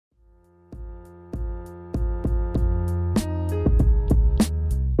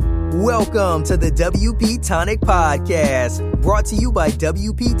Welcome to the WP Tonic Podcast, brought to you by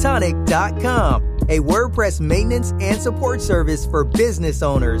WPTonic.com, a WordPress maintenance and support service for business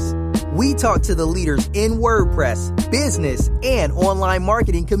owners. We talk to the leaders in WordPress, business, and online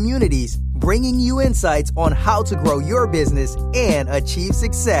marketing communities, bringing you insights on how to grow your business and achieve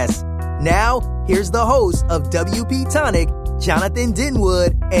success. Now, here's the hosts of WP Tonic, Jonathan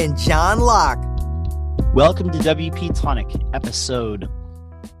Denwood and John Locke. Welcome to WP Tonic, episode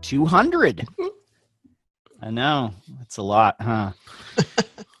 200. I know, it's a lot, huh?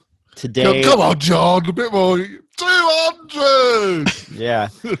 Today, come on, John, a bit more. 200. Yeah,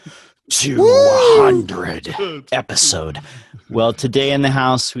 200 episode. Well, today in the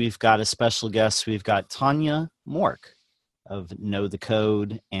house, we've got a special guest. We've got Tanya Mork of Know the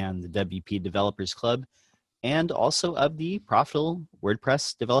Code and the WP Developers Club, and also of the Profitable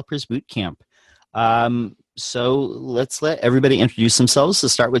WordPress Developers Bootcamp. So let's let everybody introduce themselves. To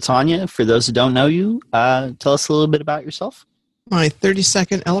start with Tanya, for those who don't know you, tell us a little bit about yourself. My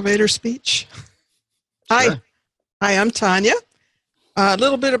 30-second elevator speech. Sure. Hi, I'm Tanya. A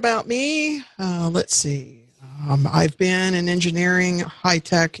little bit about me. Let's see. I've been in engineering,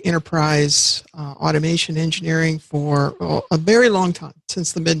 high-tech, enterprise, automation engineering for a very long time,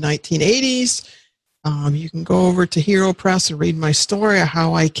 since the mid-1980s. You can go over to HeroPress and read my story of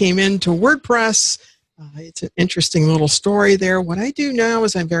how I came into WordPress. It's an interesting little story there. What I do now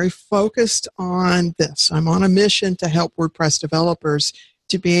is I'm very focused on this. I'm on a mission to help WordPress developers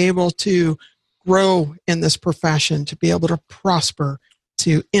to be able to grow in this profession, to be able to prosper,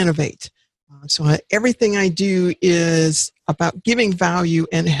 to innovate. So everything I do is about giving value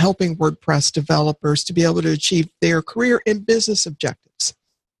and helping WordPress developers to be able to achieve their career and business objectives.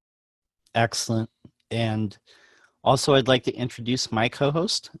 Excellent. And also, I'd like to introduce my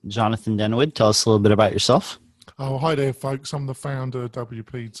co-host, Jonathan Denwood. Tell us a little bit about yourself. Oh, hi there, folks. I'm the founder of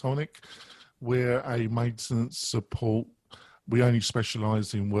WP Tonic. We're a maintenance support. We only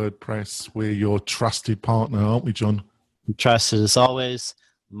specialize in WordPress. We're your trusted partner, aren't we, John? Trusted as always.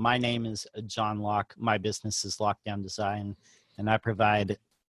 My name is John Locke. My business is Lockdown Design, and I provide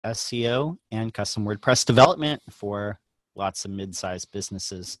SEO and custom WordPress development for lots of mid-sized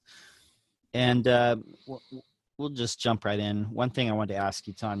businesses. And we'll just jump right in. One thing I wanted to ask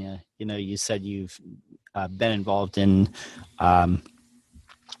you, Tanya, you said you've been involved in a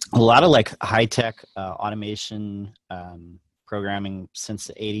lot of like high-tech automation programming since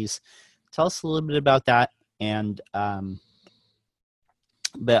the 80s. Tell us a little bit about that. And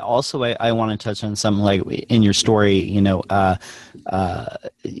but also I want to touch on something like in your story,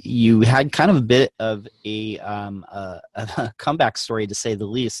 you had kind of a bit of a comeback story, to say the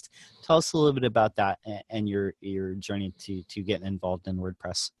least. Tell us a little bit about that and your journey to get involved in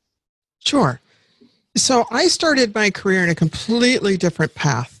WordPress. Sure. So I started my career in a completely different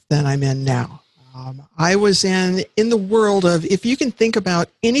path than I'm in now. I was in the world of, if you can think about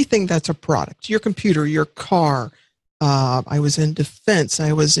anything that's a product, your computer, your car. I was in defense.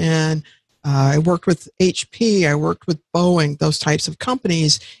 I worked with HP. I worked with Boeing, those types of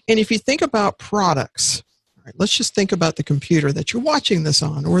companies. And if you think about products, all right, let's just think about the computer that you're watching this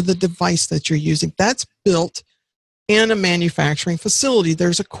on, or the device that you're using. That's built in a manufacturing facility.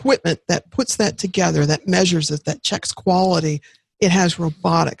 There's equipment that puts that together, that measures it, that checks quality. It has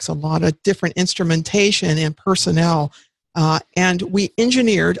robotics, a lot of different instrumentation and personnel. And we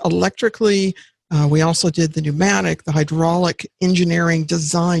engineered electrically. We also did the pneumatic, the hydraulic engineering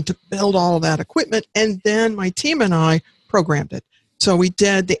design to build all of that equipment. And then my team and I programmed it. So we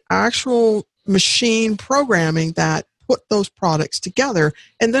did the actual machine programming that put those products together.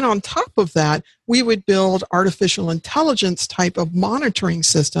 And then on top of that, we would build artificial intelligence type of monitoring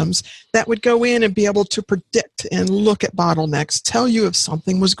systems that would go in and be able to predict and look at bottlenecks, tell you if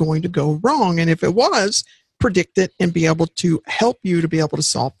something was going to go wrong. And if it was, predict it and be able to help you to be able to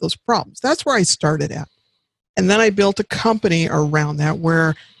solve those problems. That's where I started at. And then I built a company around that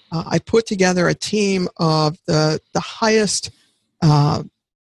where I put together a team of the highest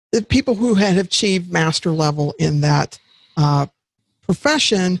the people who had achieved master level in that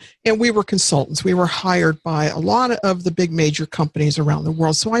profession, and we were consultants. We were hired by a lot of the big major companies around the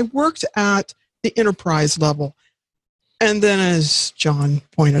world. So I worked at the enterprise level. And then, as John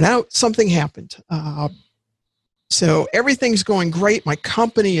pointed out, something happened. So everything's going great. My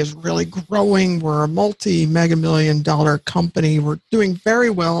company is really growing. We're a multi-mega million-dollar company. We're doing very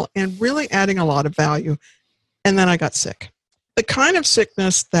well and really adding a lot of value. And then I got sick. The kind of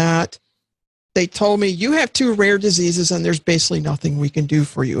sickness that they told me, you have 2 rare diseases and there's basically nothing we can do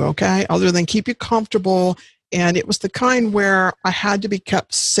for you, okay, other than keep you comfortable. And it was the kind where I had to be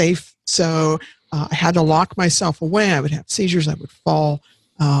kept safe. So I had to lock myself away. I would have seizures. I would fall.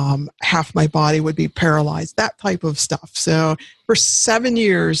 Half my body would be paralyzed, that type of stuff. So for 7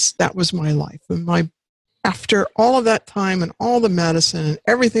 years, that was my life. And after all of that time and all the medicine and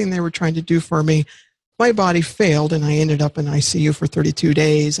everything they were trying to do for me, my body failed and I ended up in ICU for 32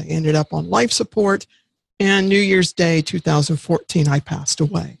 days. I ended up on life support, and New Year's Day 2014, I passed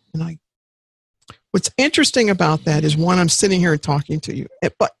away. And what's interesting about that is, one, I'm sitting here talking to you,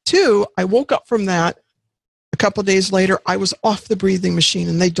 but two, I woke up from that. A couple of days later, I was off the breathing machine,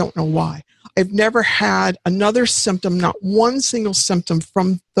 and they don't know why. I've never had another symptom, not one single symptom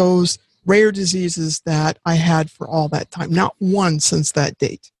from those rare diseases that I had for all that time. Not one since that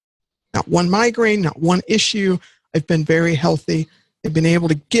date. Not one migraine, not one issue. I've been very healthy. I've been able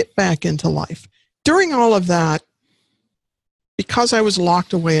to get back into life. During all of that, because I was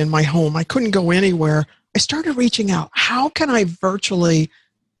locked away in my home, I couldn't go anywhere, I started reaching out. How can I virtually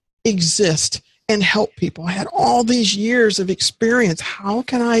exist and help people? I had all these years of experience. How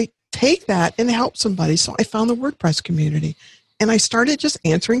can I take that and help somebody? So I found the WordPress community, and I started just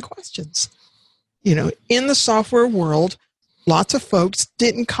answering questions. In the software world, lots of folks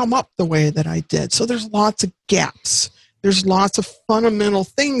didn't come up the way that I did. So there's lots of gaps. There's lots of fundamental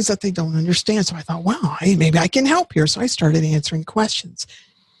things that they don't understand. So I thought, well, maybe I can help here. So I started answering questions.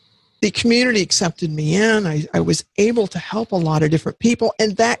 The community accepted me in. I was able to help a lot of different people,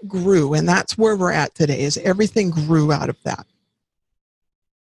 and that grew. And that's where we're at today, is everything grew out of that.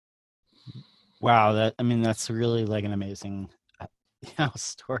 Wow. That's really like an amazing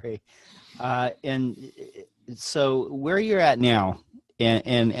story. And so where you're at now,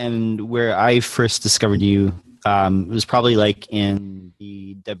 and where I first discovered you, was probably like in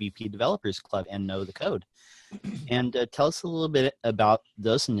the WP Developers Club and Know the Code. And tell us a little bit about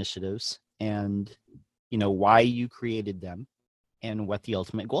those initiatives and, why you created them and what the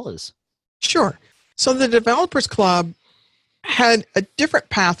ultimate goal is. Sure. So the Developers Club had a different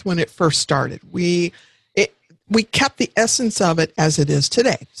path when it first started. We kept the essence of it as it is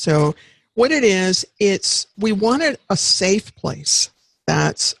today. So what it is, we wanted a safe place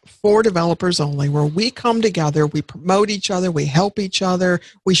that's for developers only, where we come together, we promote each other, we help each other,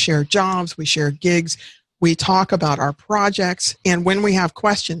 we share jobs, we share gigs, we talk about our projects, and when we have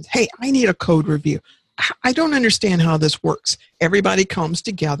questions, hey, I need a code review. I don't understand how this works. Everybody comes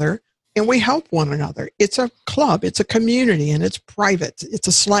together and we help one another. It's a club, it's a community, and it's private. It's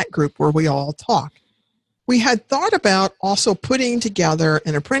a Slack group where we all talk. We had thought about also putting together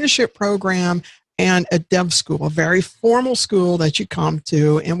an apprenticeship program and a dev school, a very formal school that you come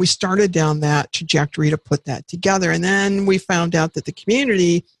to, and we started down that trajectory to put that together. And then we found out that the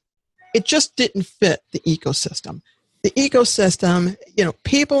community, it just didn't fit the ecosystem. The ecosystem,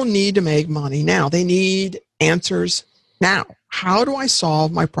 people need to make money now. They need answers now. How do I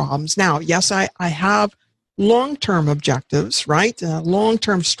solve my problems now? Yes, I have long-term objectives, right? A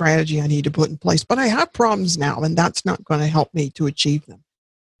long-term strategy I need to put in place, but I have problems now, and that's not going to help me to achieve them.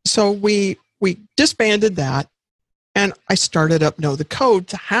 So we disbanded that, and I started up Know the Code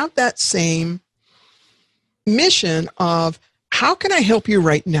to have that same mission of, how can I help you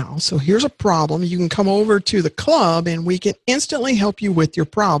right now? So here's a problem. You can come over to the club and we can instantly help you with your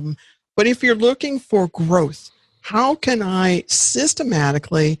problem. But if you're looking for growth, how can I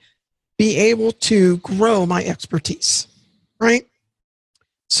systematically be able to grow my expertise, right?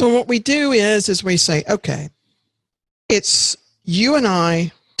 So what we do is we say, okay, it's you and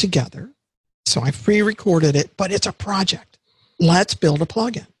I together. So I pre-recorded it, but it's a project. Let's build a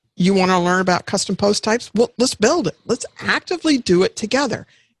plugin. You want to learn about custom post types? Well, let's build it. Let's actively do it together.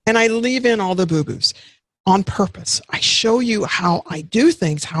 And I leave in all the boo-boos on purpose. I show you how I do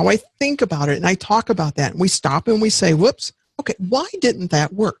things, how I think about it, and I talk about that. And we stop and we say, whoops, okay, why didn't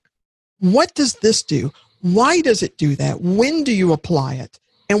that work? What does this do? Why does it do that? When do you apply it?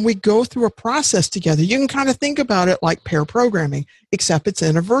 And we go through a process together. You can kind of think about it like pair programming, except it's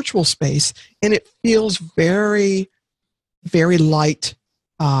in a virtual space, and it feels very, very light.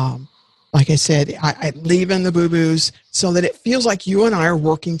 Like I said, I leave in the boo-boos so that it feels like you and I are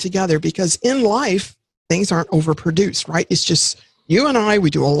working together, because in life, things aren't overproduced, right? It's just you and I, we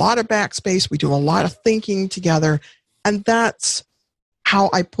do a lot of backspace, we do a lot of thinking together, and that's how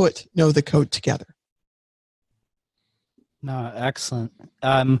I put Know the Code together. No, excellent.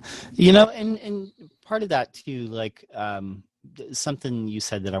 And part of that too, like something you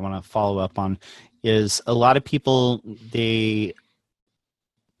said that I want to follow up on is a lot of people, they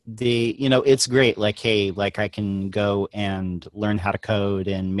it's great, like, hey, like I can go and learn how to code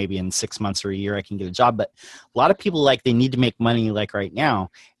and maybe in 6 months or a year I can get a job. But a lot of people, like, they need to make money like right now.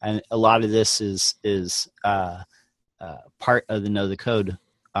 And a lot of this is part of the Know the Code.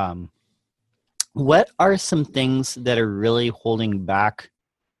 What are some things that are really holding back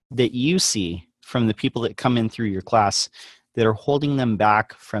that you see from the people that come in through your class that are holding them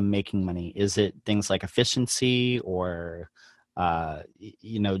back from making money? Is it things like efficiency or,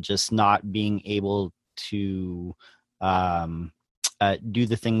 just not being able to do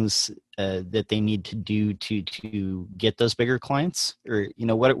the things that they need to do to get those bigger clients? Or,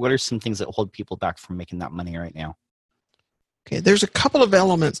 what are some things that hold people back from making that money right now? Okay, there's a couple of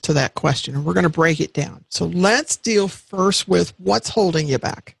elements to that question, and we're going to break it down. So let's deal first with what's holding you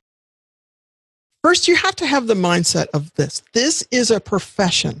back. First, you have to have the mindset of this. This is a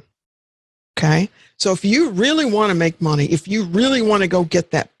profession, okay? So if you really want to make money, if you really want to go get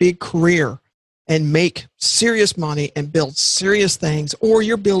that big career and make serious money and build serious things, or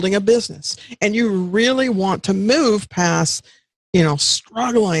you're building a business and you really want to move past,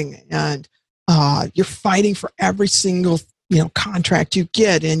 struggling and you're fighting for every single contract you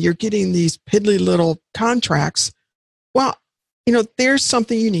get, and you're getting these piddly little contracts. Well, there's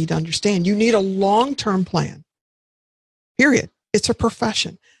something you need to understand. You need a long-term plan, period. It's a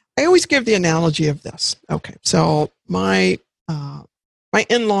profession. I always give the analogy of this. Okay, so my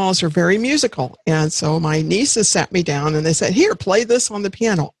in-laws are very musical, and so my nieces sat me down and they said, "Here, play this on the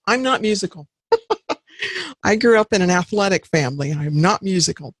piano." I'm not musical. I grew up in an athletic family. I'm not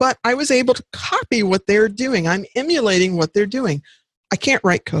musical, but I was able to copy what they're doing. I'm emulating what they're doing. I can't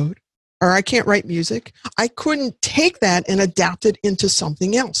write code, or I can't write music. I couldn't take that and adapt it into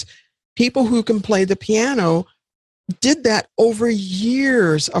something else. People who can play the piano did that over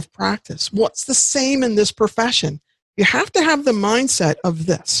years of practice. What's the same in this profession? You have to have the mindset of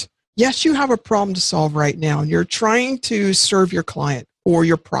this. Yes, you have a problem to solve right now, and you're trying to serve your client or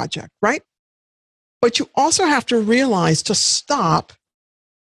your project, right? But you also have to realize to stop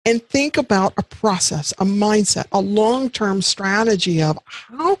and think about a process, a mindset, a long-term strategy of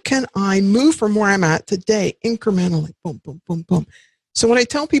how can I move from where I'm at today incrementally, boom, boom, boom, boom. So when I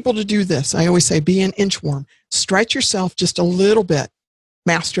tell people to do this, I always say be an inchworm. Stretch yourself just a little bit,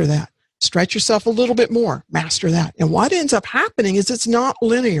 master that. Stretch yourself a little bit more, master that. And what ends up happening is it's not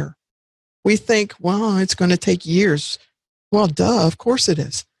linear. We think, well, it's going to take years. Well, duh, of course it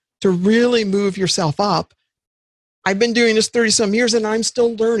is. To really move yourself up. I've been doing this 30-some years and I'm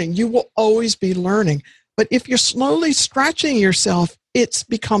still learning. You will always be learning. But if you're slowly stretching yourself, it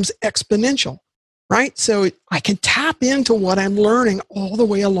becomes exponential, right? So I can tap into what I'm learning all the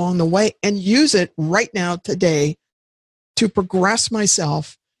way along the way and use it right now today to progress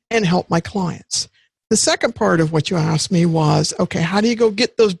myself and help my clients. The second part of what you asked me was, okay, how do you go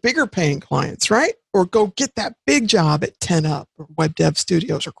get those bigger paying clients, right? Or go get that big job at 10Up or Web Dev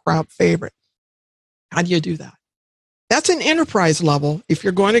Studios or Crowd Favorite? How do you do that? That's an enterprise level. If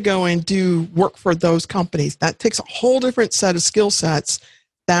you're going to go and do work for those companies, that takes a whole different set of skill sets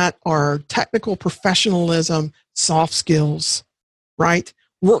that are technical professionalism, soft skills, right?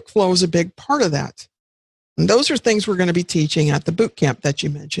 Workflow is a big part of that. And those are things we're going to be teaching at the boot camp that you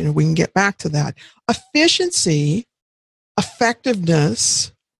mentioned, and we can get back to that. Efficiency,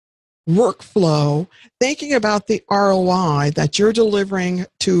 effectiveness, workflow, thinking about the ROI that you're delivering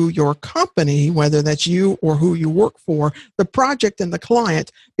to your company, whether that's you or who you work for, the project and the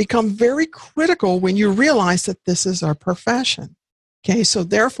client, become very critical when you realize that this is our profession. Okay, so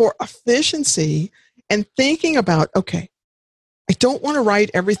therefore efficiency and thinking about, okay, I don't want to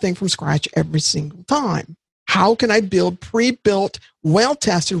write everything from scratch every single time. How can I build pre-built,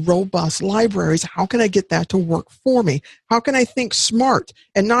 well-tested, robust libraries? How can I get that to work for me? How can I think smart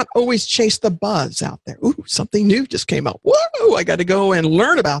and not always chase the buzz out there? Ooh, something new just came out. Whoa, I got to go and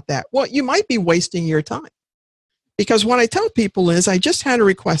learn about that. Well, you might be wasting your time. Because what I tell people is, I just had a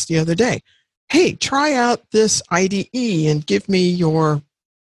request the other day. Hey, try out this IDE and give me your,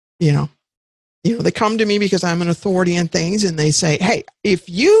 they come to me because I'm an authority in things, and they say, hey, if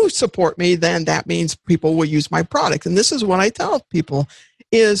you support me, then that means people will use my product. And this is what I tell people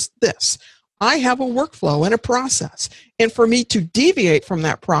is this. I have a workflow and a process. And for me to deviate from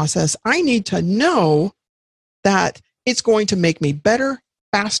that process, I need to know that it's going to make me better,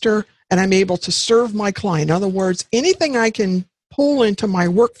 faster, and I'm able to serve my client. In other words, anything I can pull into my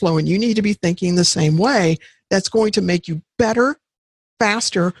workflow, and you need to be thinking the same way, that's going to make you better,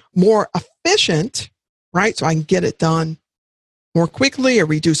 faster, more efficient, right? So I can get it done more quickly or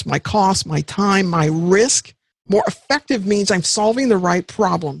reduce my cost, my time, my risk. More effective means I'm solving the right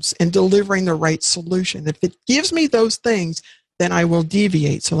problems and delivering the right solution. If it gives me those things, then I will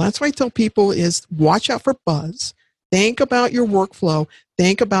deviate. So that's what I tell people is watch out for buzz. Think about your workflow.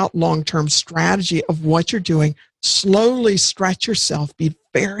 Think about long-term strategy of what you're doing. Slowly stretch yourself. Be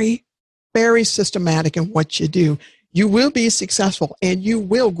very, very systematic in what you do. You will be successful and you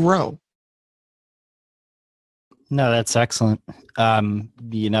will grow. No, that's excellent.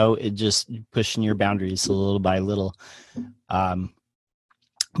 It just pushing your boundaries a little by little.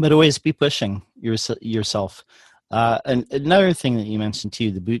 But always be pushing yourself. And another thing that you mentioned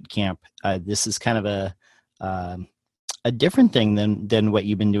too, the boot camp. This is kind of a different thing than what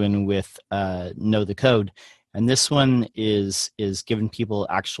you've been doing with Know the Code. And this one is giving people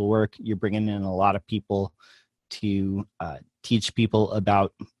actual work. You're bringing in a lot of people to teach people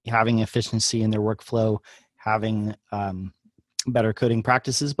about having efficiency in their workflow, having better coding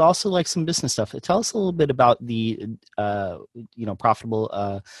practices, but also like some business stuff. Tell us a little bit about the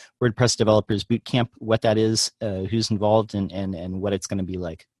profitable WordPress developers bootcamp, what that is, who's involved, and what it's going to be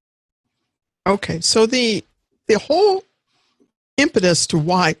like. Okay, so the whole impetus to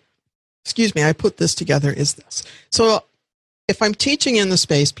why, I put this together is this. So if I'm teaching in the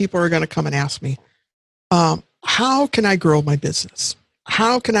space, people are going to come and ask me, how can I grow my business?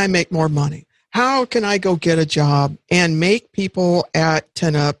 How can I make more money? How can I go get a job and make people at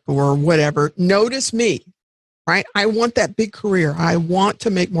 10up or whatever notice me, right? I want that big career. I want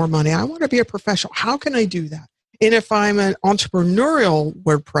to make more money. I want to be a professional. How can I do that? And if I'm an entrepreneurial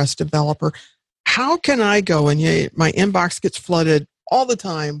WordPress developer, how can I go and my inbox gets flooded all the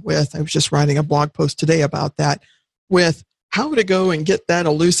time with, I was just writing a blog post today about that, with how to go and get that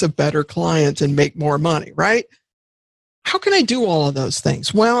elusive better client and make more money, right? How can I do all of those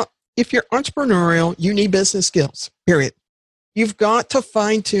things? Well, if you're entrepreneurial, you need business skills, period. You've got to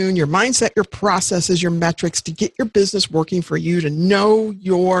fine-tune your mindset, your processes, your metrics to get your business working for you, to know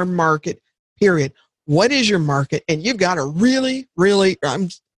your market, period. What is your market? And you've got to really,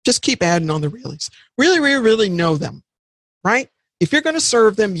 just keep adding on the reallys. Really know them, right? If you're going to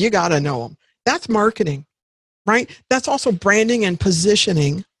serve them, you got to know them. That's marketing, right? That's also branding and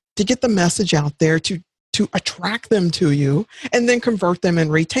positioning to get the message out there to attract them to you and then convert them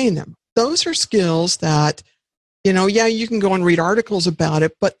and retain them. Those are skills that, you can go and read articles about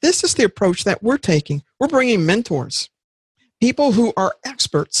it, but this is the approach that we're taking. We're bringing mentors, people who are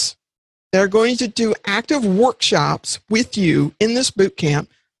experts. They're going to do active workshops with you in this boot camp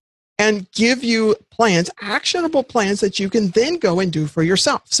and give you plans, actionable plans that you can then go and do for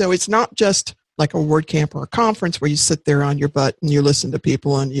yourself. So it's not just like a WordCamp or a conference where you sit there on your butt and you listen to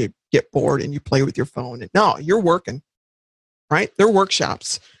people and you get bored and you play with your phone. No, you're working, right? They're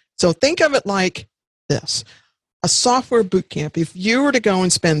workshops. So think of it like this. A software boot camp. If you were to go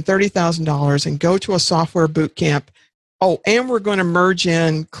and spend $30,000 and go to a software boot camp, and we're going to merge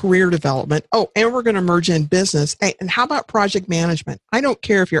in career development. And we're going to merge in business. Hey, and how about project management? I don't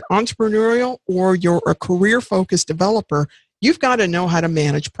care if you're entrepreneurial or you're a career-focused developer. You've got to know how to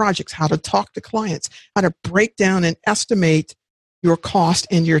manage projects, how to talk to clients, how to break down and estimate your cost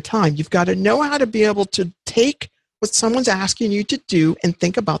and your time. You've got to know how to be able to take what someone's asking you to do and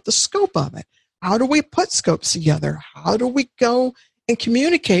think about the scope of it. How do we put scopes together? How do we go and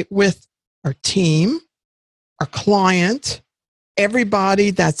communicate with our team, our client,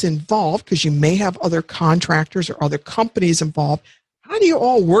 everybody that's involved, because you may have other contractors or other companies involved. How do you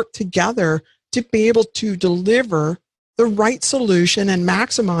all work together to be able to deliver the right solution and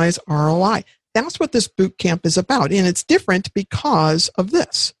maximize ROI? That's what this boot camp is about. And it's different because of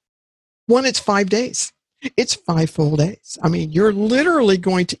this. One, it's 5 days. It's 5 full days. I mean, you're literally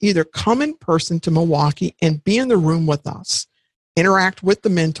going to either come in person to Milwaukee and be in the room with us, interact with the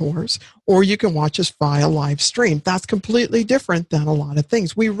mentors, or you can watch us via live stream. That's completely different than a lot of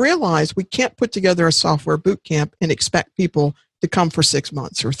things. We realize we can't put together a software boot camp and expect people to come for 6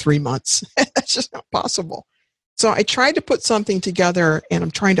 months or 3 months. That's just not possible. So I tried to put something together, and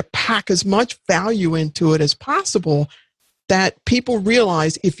I'm trying to pack as much value into it as possible that people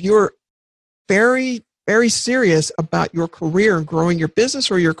realize if you're very, very serious about your career and growing your business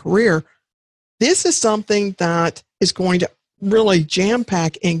or your career, this is something that is going to really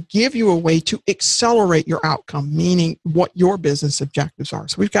jam-pack and give you a way to accelerate your outcome, meaning what your business objectives are.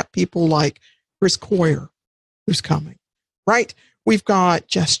 So we've got people like Chris Coyer, who's coming, right? We've got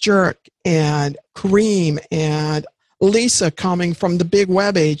Jess Jurek and Kareem and Lisa coming from the big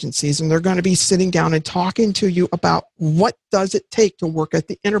web agencies, and they're going to be sitting down and talking to you about what does it take to work at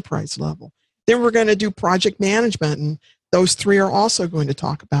the enterprise level. Then we're going to do project management, and those three are also going to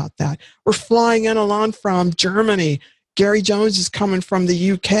talk about that. We're flying in along from Germany. Gary Jones is coming from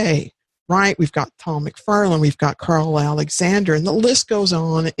the UK, right? We've got Tom McFarlane, we've got Carl Alexander, and the list goes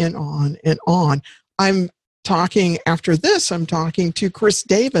on and on and on. After this, I'm talking to Chris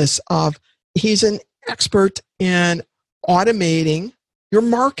Davis he's an expert in automating your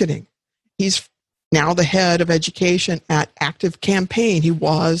marketing. He's now the head of education at Active Campaign. He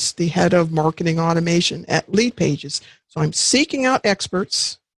was the head of marketing automation at Lead Pages. So I'm seeking out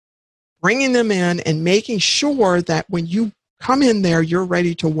experts bringing them in and making sure that when you come in there, you're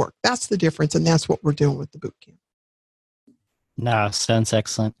ready to work. That's the difference, and that's what we're doing with the boot camp. No, sounds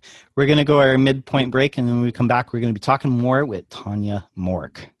excellent. We're going to go our midpoint break, and then when we come back, we're going to be talking more with Tanya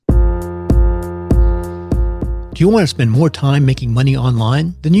Mork. Do you want to spend more time making money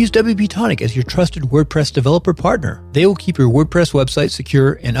online? Then use WP Tonic as your trusted WordPress developer partner. They will keep your WordPress website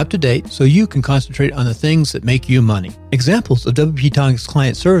secure and up to date so you can concentrate on the things that make you money. Examples of WP Tonic's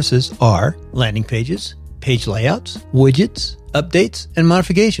client services are landing pages, page layouts, widgets, updates, and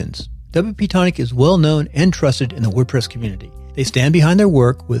modifications. WP Tonic is well known and trusted in the WordPress community. They stand behind their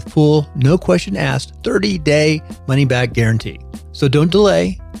work with full, no question asked, 30-day money-back guarantee. So don't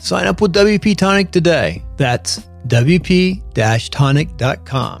delay. Sign up with WP Tonic today. That's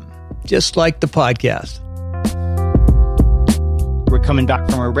WP-Tonic.com. Just like the podcast. We're coming back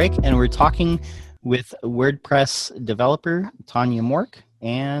from our break, and we're talking with WordPress developer Tanya Mork,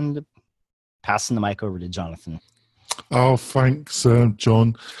 and passing the mic over to Jonathan. Oh, thanks,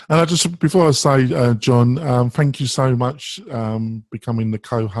 John. And before I say, John, thank you so much becoming the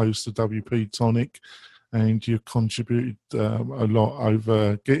co-host of WP Tonic, and you've contributed a lot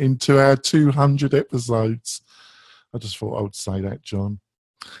over getting to our 200 episodes. I just thought I would say that, John.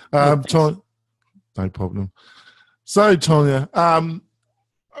 No problem. So, Tanya,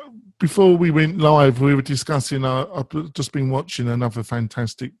 before we went live, we were discussing, I've just been watching another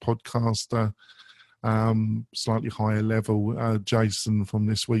fantastic podcaster, slightly higher level, Jason from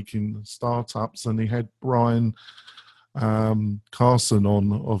This Week in Startups, and he had Brian Carson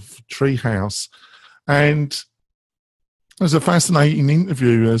on of Treehouse, and it was a fascinating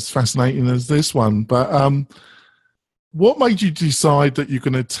interview, as fascinating as this one. But what made you decide that you're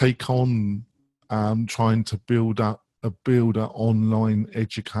going to take on trying to build an online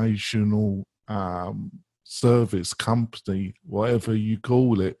educational service company, whatever you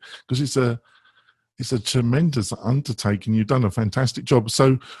call it? Because it's a tremendous undertaking. You've done a fantastic job.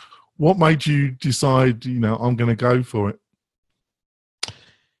 So what made you decide, I'm going to go for it?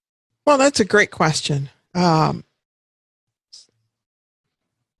 Well, that's a great question.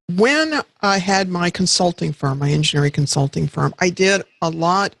 When I had my consulting firm, my engineering consulting firm, I did a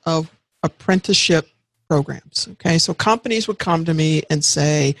lot of apprenticeship programs. Okay, so companies would come to me and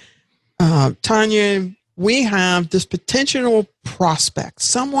say, Tanya, we have this potential prospect,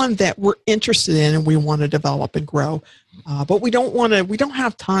 someone that we're interested in and we want to develop and grow. But we don't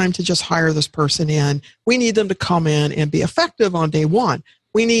have time to just hire this person in. We need them to come in and be effective on day one.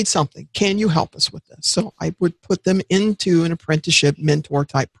 We need something. Can you help us with this? So I would put them into an apprenticeship mentor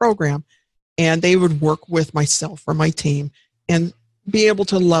type program, and they would work with myself or my team and be able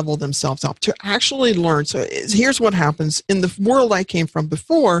to level themselves up to actually learn. So here's what happens. In the world I came from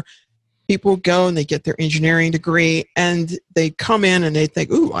before, people go and they get their engineering degree and they come in and they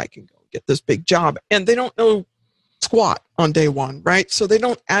think, ooh, I can go get this big job. And they don't know squat on day one, right? So they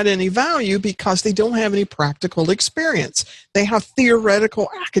don't add any value because they don't have any practical experience. They have theoretical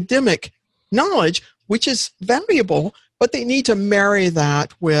academic knowledge, which is valuable, but they need to marry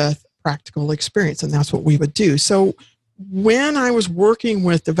that with practical experience. And that's what we would do. So when I was working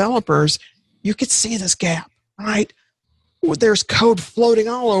with developers, you could see this gap, right? There's code floating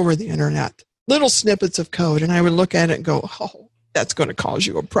all over the internet, little snippets of code. And I would look at it and go, oh, that's going to cause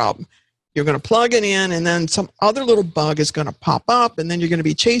you a problem. You're going to plug it in, and then some other little bug is going to pop up, and then you're going to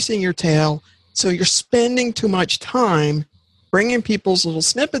be chasing your tail. So you're spending too much time bringing people's little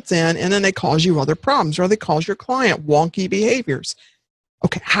snippets in, and then they cause you other problems, or they cause your client wonky behaviors.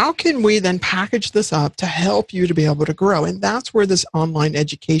 Okay, how can we then package this up to help you to be able to grow? And that's where this online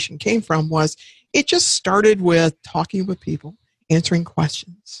education came from. Was it just started with talking with people, answering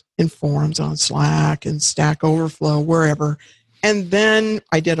questions in forums on Slack and Stack Overflow, wherever. And then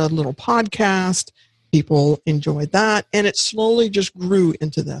I did a little podcast. People enjoyed that. And it slowly just grew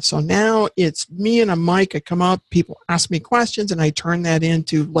into this. So now it's me and a mic. I come up, people ask me questions, and I turn that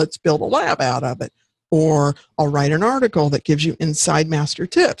into let's build a lab out of it. Or I'll write an article that gives you inside master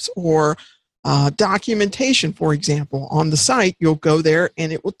tips, or documentation, for example. On the site, you'll go there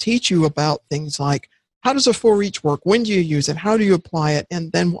and it will teach you about things like, how does a for each work? When do you use it? How do you apply it?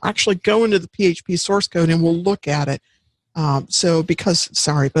 And then we'll actually go into the PHP source code and we'll look at it.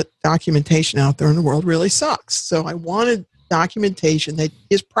 But documentation out there in the world really sucks. So I wanted documentation that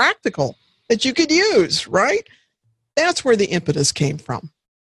is practical, that you could use, right? That's where the impetus came from.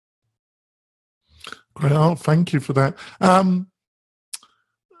 Great. Oh, thank you for that.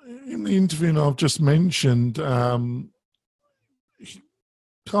 In the interview I've just mentioned,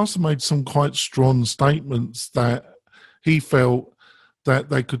 Carson made some quite strong statements that he felt that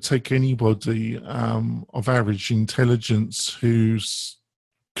they could take anybody of average intelligence who's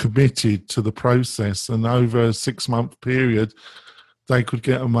committed to the process, and over a 6-month period, they could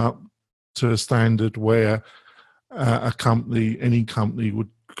get them up to a standard where any company would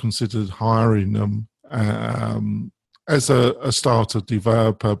consider hiring them as a starter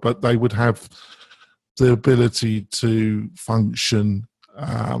developer, but they would have the ability to function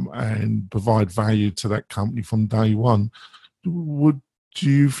and provide value to that company from day one. Do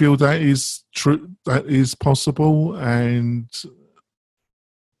you feel that is true? That is possible? And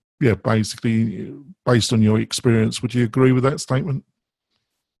yeah, basically, based on your experience, would you agree with that statement?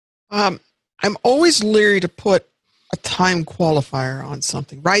 I'm always leery to put a time qualifier on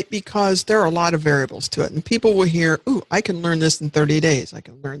something, right? Because there are a lot of variables to it. And people will hear, ooh, I can learn this in 30 days. I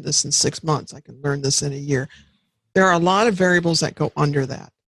can learn this in 6 months. I can learn this in a year. There are a lot of variables that go under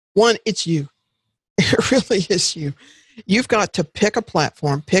that. One, it's you. It really is you. You've got to pick a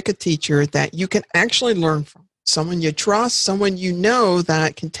platform, pick a teacher that you can actually learn from. Someone you trust, someone you know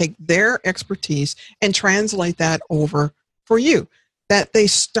that can take their expertise and translate that over for you. That they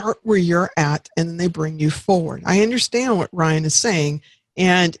start where you're at and then they bring you forward. I understand what Ryan is saying,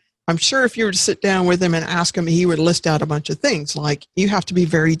 and I'm sure if you were to sit down with him and ask him, he would list out a bunch of things like you have to be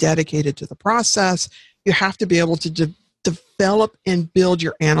very dedicated to the process. You have to be able to develop and build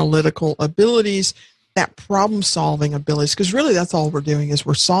your analytical abilities, that problem-solving abilities, because really that's all we're doing is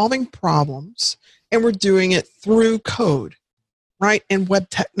we're solving problems and we're doing it through code, right, and web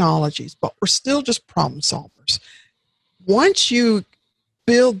technologies, but we're still just problem solvers. Once you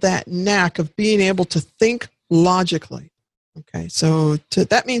build that knack of being able to think logically, okay, so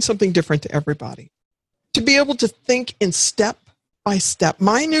that means something different to everybody. To be able to think in step by step,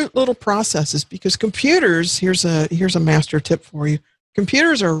 minute little processes, because computers, here's a master tip for you.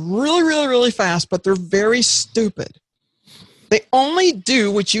 Computers are really, really, really fast, but they're very stupid. They only do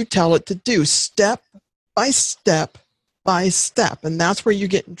what you tell it to do, step by step by step. And that's where you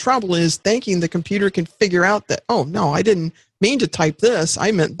get in trouble, is thinking the computer can figure out that, oh, no, I didn't mean to type this.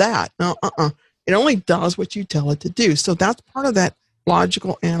 I meant that. No, It only does what you tell it to do. So that's part of that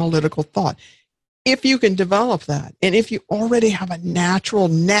logical, analytical thought. If you can develop that, and if you already have a natural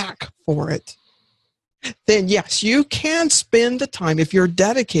knack for it, then yes, you can spend the time, if you're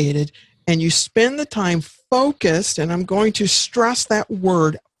dedicated and you spend the time focused, and I'm going to stress that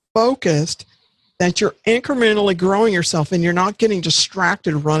word, focused, that you're incrementally growing yourself and you're not getting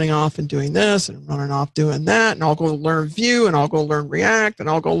distracted running off and doing this and running off doing that, and I'll go learn Vue and I'll go learn React and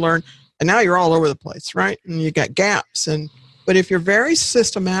I'll go learn, and now you're all over the place, right? And you got gaps. But if you're very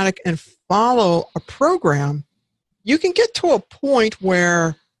systematic and follow a program, you can get to a point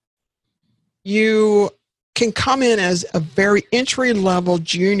where you can come in as a very entry-level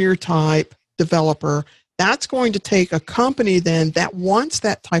junior type developer. That's going to take a company then that wants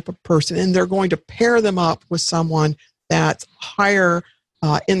that type of person, and they're going to pair them up with someone that's higher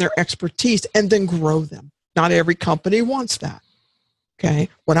in their expertise and then grow them. Not every company wants that. Okay.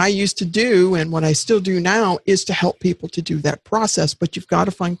 What I used to do and what I still do now is to help people to do that process, but you've got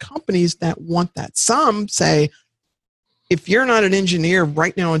to find companies that want that. Some say, if you're not an engineer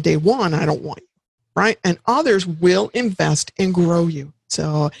right now on day one, I don't want you, right? And others will invest and grow you.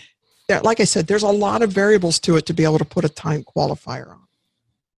 So, like I said, there's a lot of variables to it to be able to put a time qualifier on.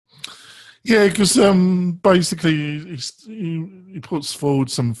 Yeah, because basically he puts forward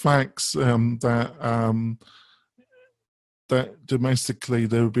some facts that domestically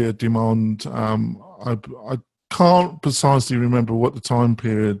there would be a demand. I can't precisely remember what the time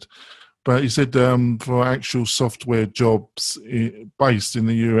period, but he said for actual software jobs based in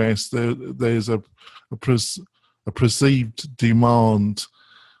the US, there's a perceived demand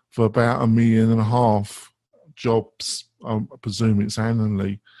for about 1.5 million jobs. I presume it's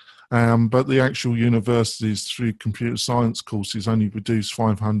annually. But the actual universities through computer science courses only produce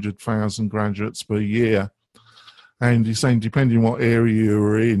 500,000 graduates per year. And he's saying, depending on what area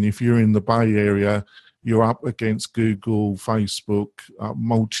you're in, if you're in the Bay Area, you're up against Google, Facebook,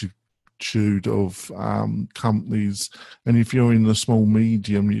 multitude of companies. And if you're in the small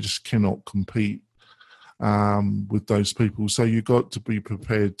medium, you just cannot compete with those people. So you've got to be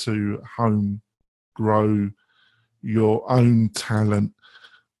prepared to grow your own talent.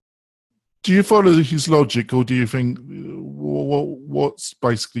 Do you follow his logic, or do you think, what's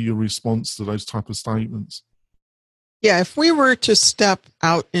basically your response to those type of statements? Yeah, if we were to step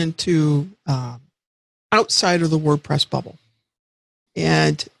out into outside of the WordPress bubble,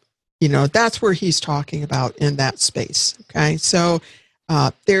 and that's where he's talking about in that space. Okay, so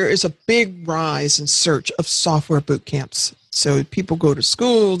there is a big rise in search of software boot camps. So people go to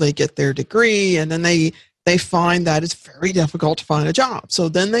school, they get their degree, and then they find that it's very difficult to find a job. So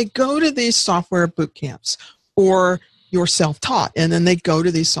then they go to these software boot camps, or you're self-taught. And then they go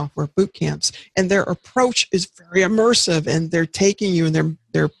to these software boot camps, and their approach is very immersive, and they're taking you and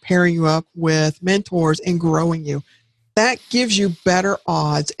they're pairing you up with mentors and growing you. That gives you better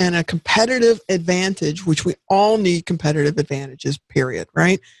odds and a competitive advantage, which we all need competitive advantages, period,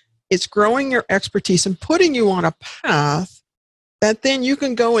 right? It's growing your expertise and putting you on a path that then you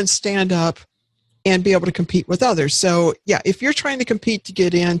can go and stand up and be able to compete with others. So yeah, if you're trying to compete to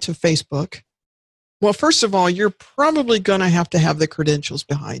get into Facebook, well, first of all, you're probably going to have the credentials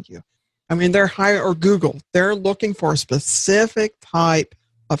behind you. I mean, or Google, they're looking for a specific type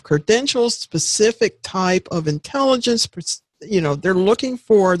of credentials, specific type of intelligence. They're looking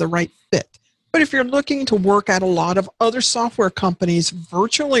for the right fit. But if you're looking to work at a lot of other software companies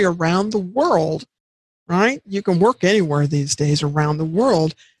virtually around the world, right? You can work anywhere these days around the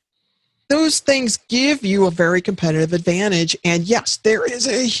world. Those things give you a very competitive advantage. And yes, there is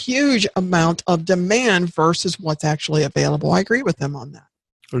a huge amount of demand versus what's actually available. I agree with them on that.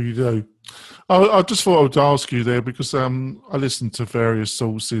 Oh, you do? I just thought I would ask you there because I listened to various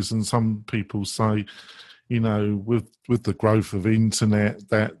sources, and some people say, with the growth of internet,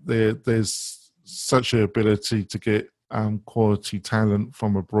 that there's such an ability to get quality talent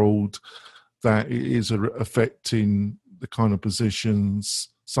from abroad that it is affecting the kind of positions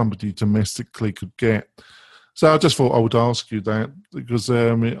somebody domestically could get. So I just thought I would ask you that because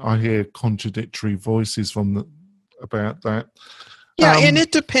I hear contradictory voices about that. Yeah, and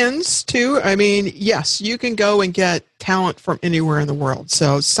it depends too. I mean, yes, you can go and get talent from anywhere in the world.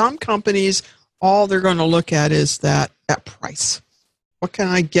 So some companies, all they're going to look at is that price. What can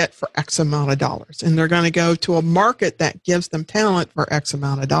I get for X amount of dollars? And they're going to go to a market that gives them talent for X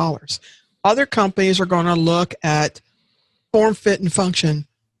amount of dollars. Other companies are going to look at form, fit, and function.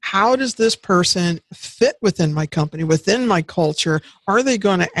 How does this person fit within my company, within my culture? Are they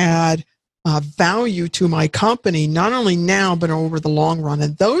going to add value to my company, not only now, but over the long run?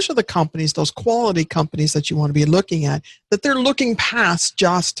 And those are the companies, those quality companies that you want to be looking at, that they're looking past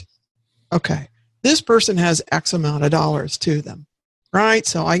just, okay, this person has X amount of dollars to them, right?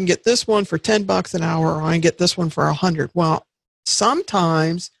 So I can get this one for $10 an hour, or I can get this one for $100. Well,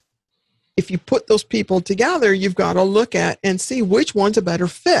 sometimes if you put those people together, you've got to look at and see which one's a better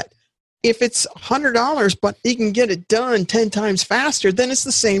fit. If it's $100, but you can get it done 10 times faster, then it's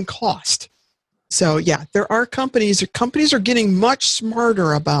the same cost. So yeah, there are companies are getting much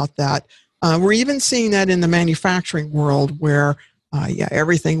smarter about that. We're even seeing that in the manufacturing world where,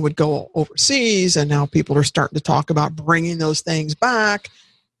 everything would go overseas, and now people are starting to talk about bringing those things back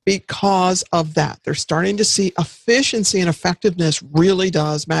because of that. They're starting to see efficiency and effectiveness really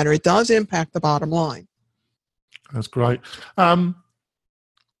does matter. It does impact the bottom line. That's great.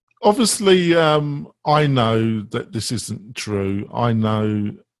 Obviously, I know that this isn't true. I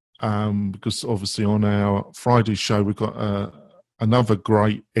know because obviously on our Friday show, we've got another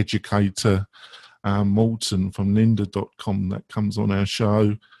great educator, Morton from lynda.com, that comes on our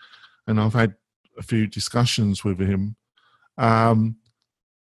show. And I've had a few discussions with him.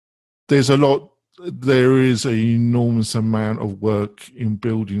 There is an enormous amount of work in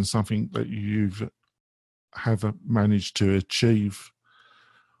building something that have managed to achieve.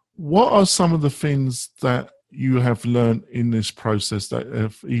 What are some of the things that you have learned in this process that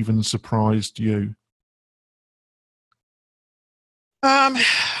have even surprised you? I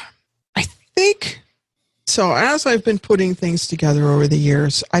think so. As I've been putting things together over the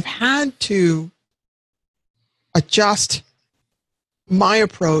years, I've had to adjust my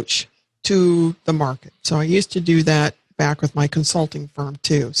approach to the market. So I used to do that back with my consulting firm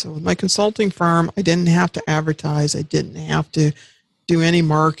too. So with my consulting firm, I didn't have to advertise. I didn't have to do any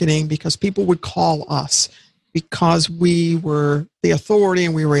marketing because people would call us because we were the authority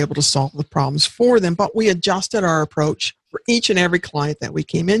and we were able to solve the problems for them. But we adjusted our approach for each and every client that we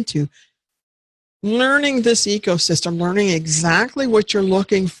came into. Learning this ecosystem, learning exactly what you're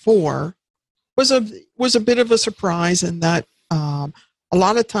looking for was a bit of a surprise in that a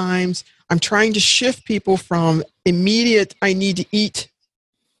lot of times I'm trying to shift people from immediate, I need to eat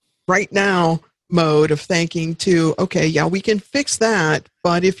right now mode of thinking to, okay, yeah, we can fix that.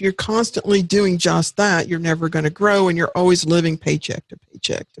 But if you're constantly doing just that, you're never going to grow, and you're always living paycheck to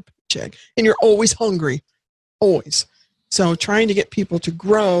paycheck to paycheck, and you're always hungry, always. So trying to get people to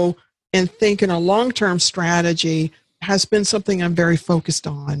grow and think in a long-term strategy has been something I'm very focused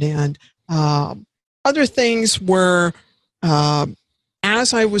on. And other things were,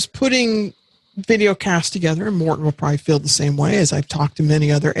 as I was putting video casts together, and Morton will probably feel the same way as I've talked to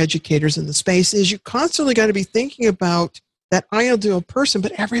many other educators in the space, is you constantly got to be thinking about that ideal person,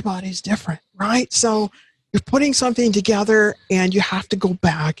 but everybody's different, right? So you're putting something together and you have to go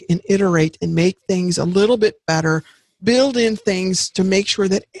back and iterate and make things a little bit better build in things to make sure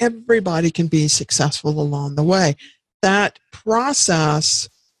that everybody can be successful along the way. That process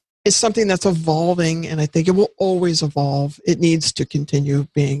is something that's evolving, and I think it will always evolve. It needs to continue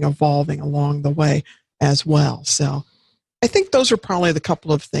evolving along the way as well. So I think those are probably the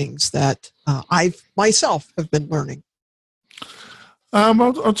couple of things that I myself have been learning. I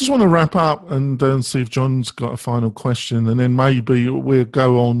just want to wrap up and see if John's got a final question, and then maybe we'll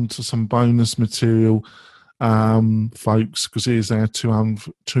go on to some bonus material, folks, because it is our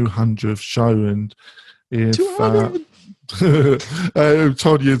 200th show, and if 200.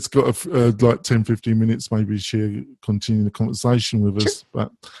 Tanya's got like 10-15 minutes, maybe she'll continue the conversation with us.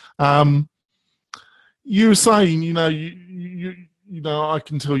 But you were saying, you know, I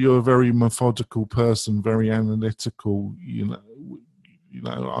can tell you're a very methodical person, very analytical. You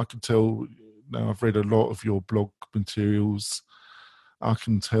know, I can tell. Now I've read a lot of your blog materials. I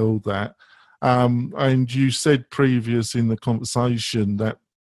can tell that. And you said previous in the conversation that,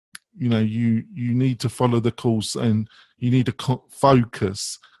 you know, you need to follow the course and you need to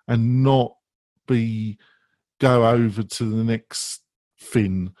focus and not go over to the next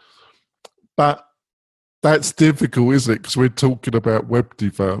thing. But that's difficult, isn't it? Because we're talking about web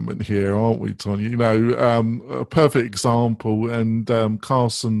development here, aren't we, Tony? You know, a perfect example, and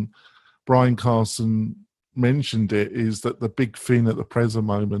Brian Carson mentioned it, is that the big thing at the present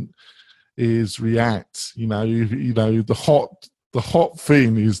moment is React. You know, the hot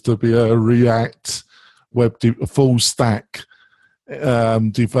thing is to be a React a full stack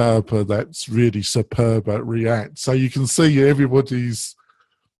developer that's really superb at React. So you can see everybody's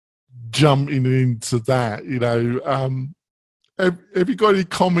jumping into that. You know, have you got any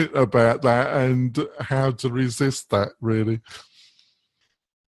comment about that and how to resist that? Really?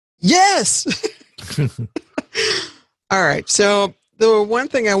 Yes. All right. So the one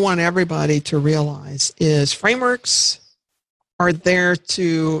thing I want everybody to realize is frameworks are there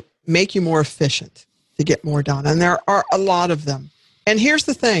to make you more efficient, to get more done. And there are a lot of them. And here's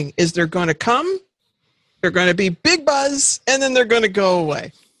the thing, is they're going to come, they're going to be big buzz, and then they're going to go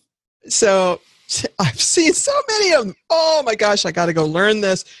away. So I've seen so many of them. Oh my gosh, I got to go learn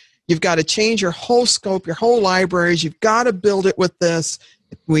this. You've got to change your whole scope, your whole libraries. You've got to build it with this.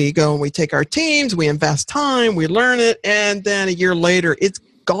 We go and we take our teams, we invest time, we learn it, and then a year later, it's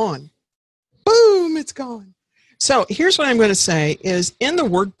gone. Boom, it's gone. So here's what I'm going to say is in the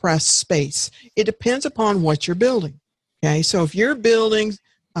WordPress space, it depends upon what you're building. Okay, so if you're building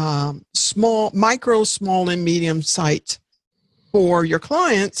small and medium sites for your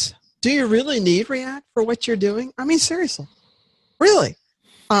clients, do you really need React for what you're doing? I mean, seriously, really.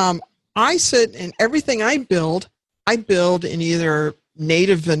 I sit in everything I build in either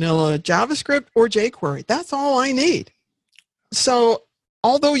native vanilla JavaScript or jQuery. That's all I need. So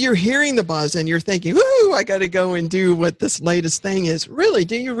although you're hearing the buzz and you're thinking, woo, I got to go and do what this latest thing is, really,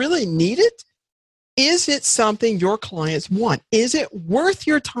 do you really need it? Is it something your clients want? Is it worth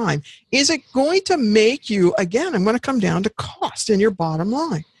your time? Is it going to make you, again, I'm going to come down to cost and your bottom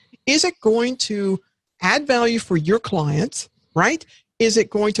line. Is it going to add value for your clients, right? Is it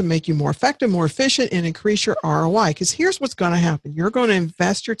going to make you more effective, more efficient, and increase your ROI? Because here's what's going to happen. You're going to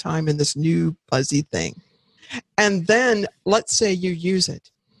invest your time in this new buzzy thing. And then let's say you use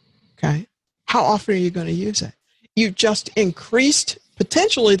it, okay? How often are you going to use it? You've just increased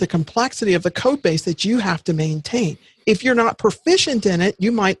potentially the complexity of the code base that you have to maintain. If you're not proficient in it,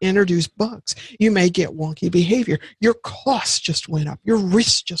 you might introduce bugs. You may get wonky behavior. Your costs just went up. Your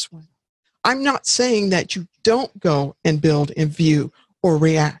risk just went up. I'm not saying that you don't go and build in Vue or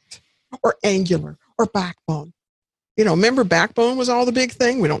React or Angular or Backbone. You know, remember Backbone was all the big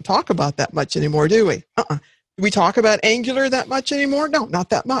thing? We don't talk about that much anymore, do we? Do we talk about Angular that much anymore? No, not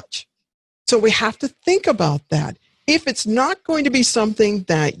that much. So we have to think about that. If it's not going to be something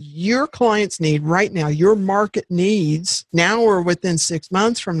that your clients need right now, your market needs now or within 6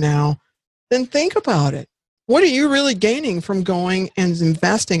 months from now, then think about it. What are you really gaining from going and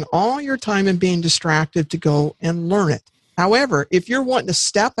investing all your time and being distracted to go and learn it? However, if you're wanting to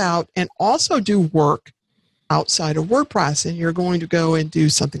step out and also do work outside of WordPress and you're going to go and do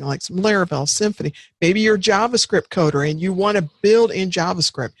something like some Laravel, Symfony, maybe you're a JavaScript coder and you want to build in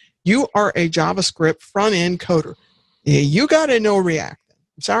JavaScript. You are a JavaScript front-end coder. You got to know React.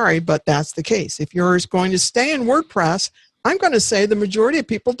 I'm sorry, but that's the case. If you're going to stay in WordPress, I'm going to say the majority of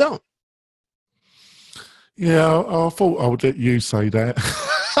people don't. Yeah, I thought I would let you say that.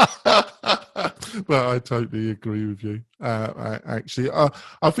 But I totally agree with you. Actually,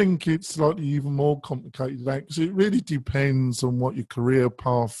 I think it's slightly even more complicated because it really depends on what your career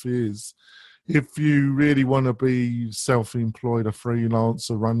path is. If you really want to be self-employed, a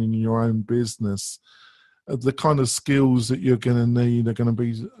freelancer running your own business, the kind of skills that you're going to need are going to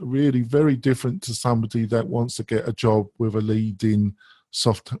be really very different to somebody that wants to get a job with a leading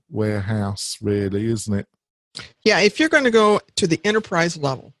software house, really, isn't it? Yeah, if you're going to go to the enterprise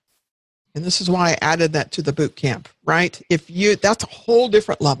level, and this is why I added that to the boot camp, right? That's a whole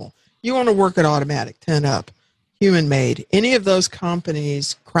different level. You want to work at Automatic, 10Up, Human Made, any of those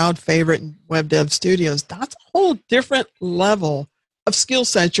companies, Crowd Favorite and Web Dev Studios, that's a whole different level of skill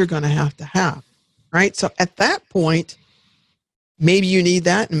sets you're going to have, right? So at that point, maybe you need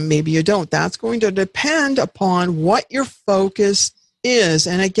that and maybe you don't. That's going to depend upon what your focus is.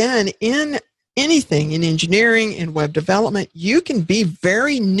 And again, in anything, in engineering, in web development, you can be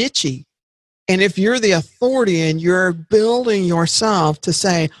very niche-y. And if you're the authority and you're building yourself to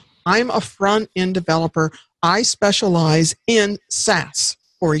say, I'm a front-end developer, I specialize in SaaS,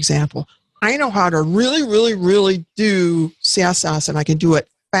 for example. I know how to really, really, really do CSS, and I can do it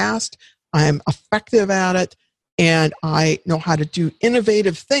fast. I'm effective at it, and I know how to do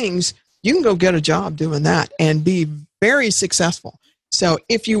innovative things. You can go get a job doing that and be very successful. So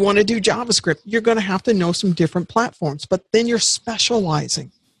if you want to do JavaScript, you're going to have to know some different platforms, but then you're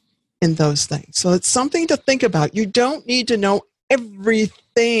specializing in those things. So it's something to think about. You don't need to know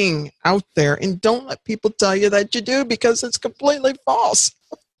everything out there, and don't let people tell you that you do, because it's completely false.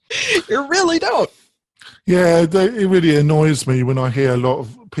 You really don't. Yeah, it really annoys me when I hear a lot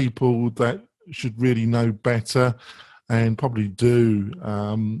of people that should really know better and probably do,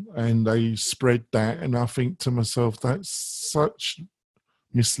 and they spread that, and I think to myself, that's such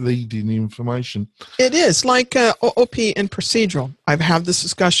misleading information. It is like OOP and procedural. I've had this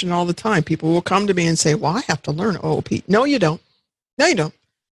discussion all the time. People will come to me and say, well, I have to learn OOP. No, you don't. No, you don't.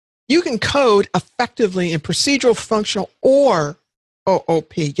 You can code effectively in procedural, functional, or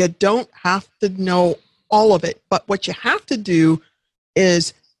OOP. You don't have to know all of it. But what you have to do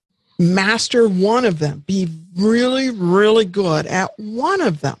is master one of them. Be really, really good at one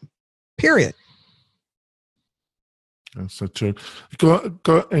of them, period. That's so true.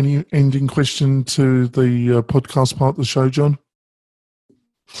 Got any ending question to the podcast part of the show, John?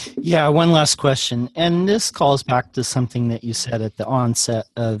 Yeah, one last question. And this calls back to something that you said at the onset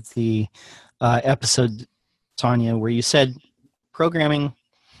of the episode, Tanya, where you said programming,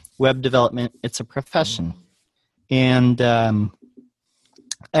 web development, it's a profession. And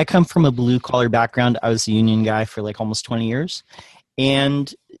I come from a blue-collar background. I was a union guy for like almost 20 years.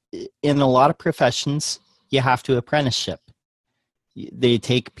 And in a lot of professions, you have to apprenticeship. They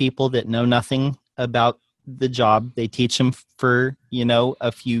take people that know nothing about the job. They teach them for,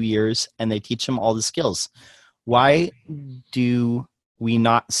 a few years, and they teach them all the skills. Why do we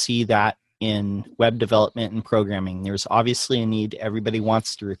not see that in web development and programming? There's obviously a need. Everybody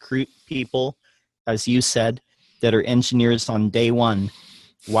wants to recruit people, as you said, that are engineers on day one.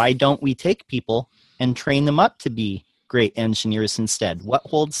 Why don't we take people and train them up to be great engineers instead? What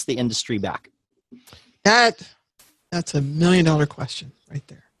holds the industry back? That's $1 million question right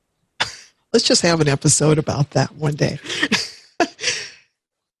there. Let's just have an episode about that one day.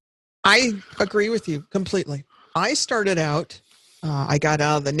 I agree with you completely. I started out, I got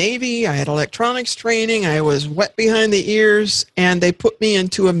out of the Navy, I had electronics training, I was wet behind the ears, and they put me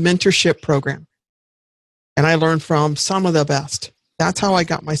into a mentorship program. And I learned from some of the best. That's how I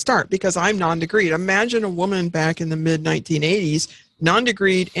got my start, because I'm non-degreed. Imagine a woman back in the mid-1980s,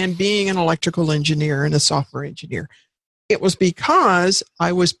 non-degreed, and being an electrical engineer and a software engineer. It was because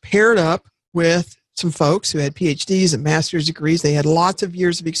I was paired up with some folks who had PhDs and master's degrees. They had lots of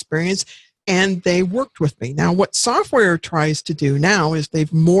years of experience, and they worked with me. Now, what software tries to do now is they've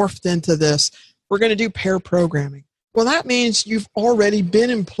morphed into this, we're going to do pair programming. Well, that means you've already been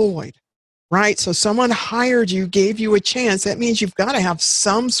employed, right? So someone hired you, gave you a chance. That means you've got to have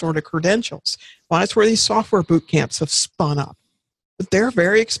some sort of credentials. Well, that's where these software boot camps have spun up. But they're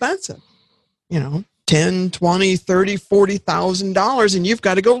very expensive, $10, $20, $30, $40,000, and you've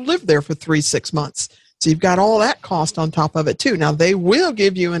got to go live there for 3-6 months. So you've got all that cost on top of it too. Now, they will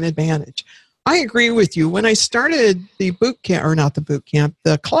give you an advantage. I agree with you. When I started the boot camp, or not the boot camp,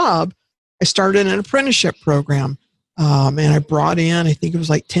 the club, I started an apprenticeship program. And I brought in, I think it was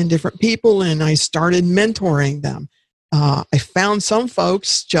like 10 different people, and I started mentoring them. I found some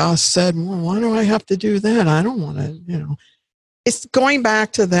folks just said, well, why do I have to do that? I don't want to, It's going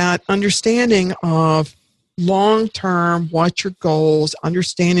back to that understanding of long-term, what's your goals,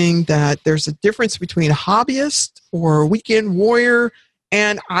 understanding that there's a difference between a hobbyist or a weekend warrior,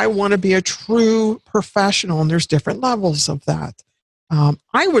 and I want to be a true professional, and there's different levels of that.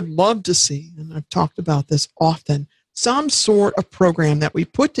 I would love to see, and I've talked about this often, some sort of program that we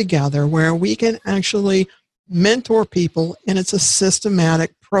put together where we can actually mentor people, and it's a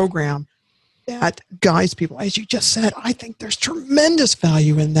systematic program that guides people. As you just said, I think there's tremendous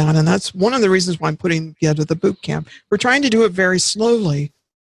value in that. And that's one of the reasons why I'm putting together the boot camp. We're trying to do it very slowly,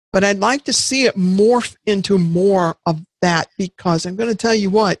 but I'd like to see it morph into more of that, because I'm going to tell you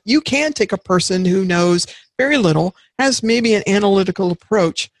what, you can take a person who knows very little, has maybe an analytical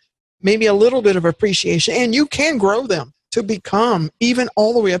approach, maybe a little bit of appreciation, and you can grow them to become even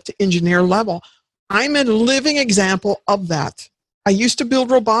all the way up to engineer level. I'm a living example of that. I used to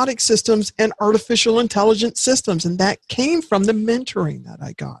build robotic systems and artificial intelligence systems, and that came from the mentoring that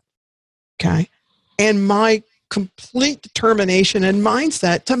I got. Okay. And my complete determination and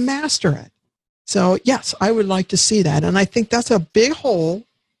mindset to master it. So yes, I would like to see that. And I think that's a big hole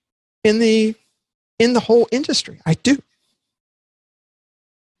in the whole industry. I do.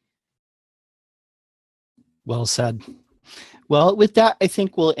 Well said. Well, with that, I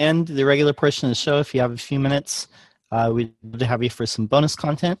think we'll end the regular portion of the show. If you have a few minutes, we'd love to have you for some bonus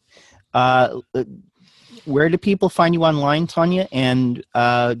content. Where do people find you online, Tanya? And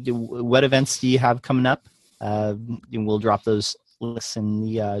what events do you have coming up? We'll drop those lists in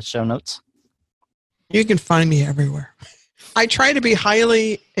the show notes. You can find me everywhere. I try to be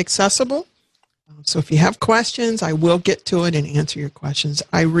highly accessible. So if you have questions, I will get to it and answer your questions.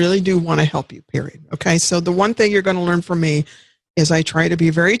 I really do want to help you, period. Okay, so the one thing you're going to learn from me is I try to be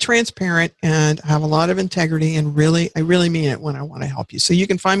very transparent and have a lot of integrity, and I really mean it when I want to help you. So you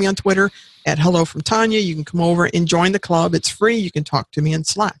can find me on Twitter at Hello from Tanya. You can come over and join the club. It's free. You can talk to me in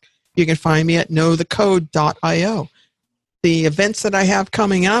Slack. You can find me at knowthecode.io. The events that I have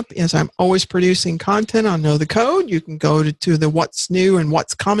coming up is I'm always producing content on Know the Code. You can go to the What's New and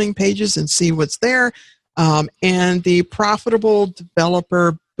What's Coming pages and see what's there. And the Profitable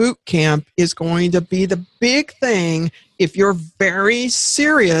Developer Bootcamp is going to be the big thing if you're very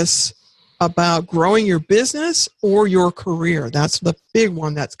serious about growing your business or your career. That's the big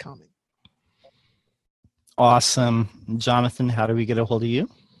one that's coming. Awesome. Jonathan, how do we get a hold of you?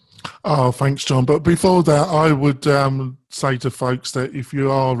 Oh, thanks, John. But before that, I would say to folks that if you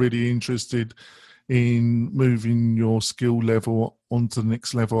are really interested in moving your skill level onto the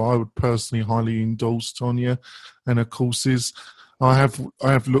next level, I would personally highly endorse Tanya and her courses. I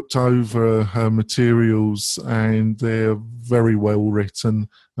have looked over her materials, and they're very well written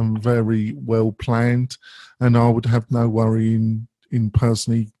and very well planned. And I would have no worry in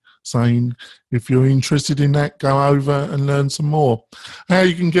personally saying, if you're interested in that, go over and learn some more. How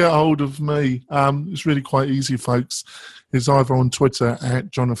you can get a hold of me, it's really quite easy, folks. It's either on Twitter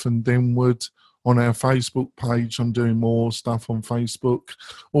at Jonathan Denwood, on our Facebook page. I'm doing more stuff on Facebook,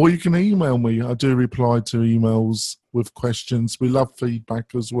 or you can email me. I do reply to emails with questions. We love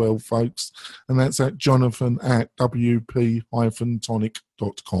feedback as well, folks, and that's at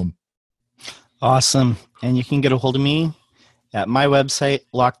jonathan@wp-tonic.com. Awesome. And you can get a hold of me at my website,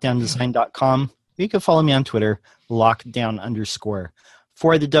 lockdowndesign.com. You can follow me on Twitter, lockdown_.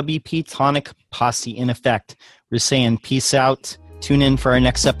 For the WP Tonic Posse in effect, we're saying peace out. Tune in for our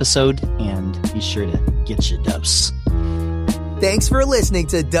next episode, and be sure to get your dose. Thanks for listening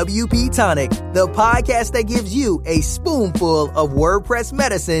to WP Tonic, the podcast that gives you a spoonful of WordPress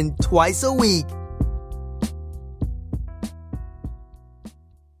medicine twice a week.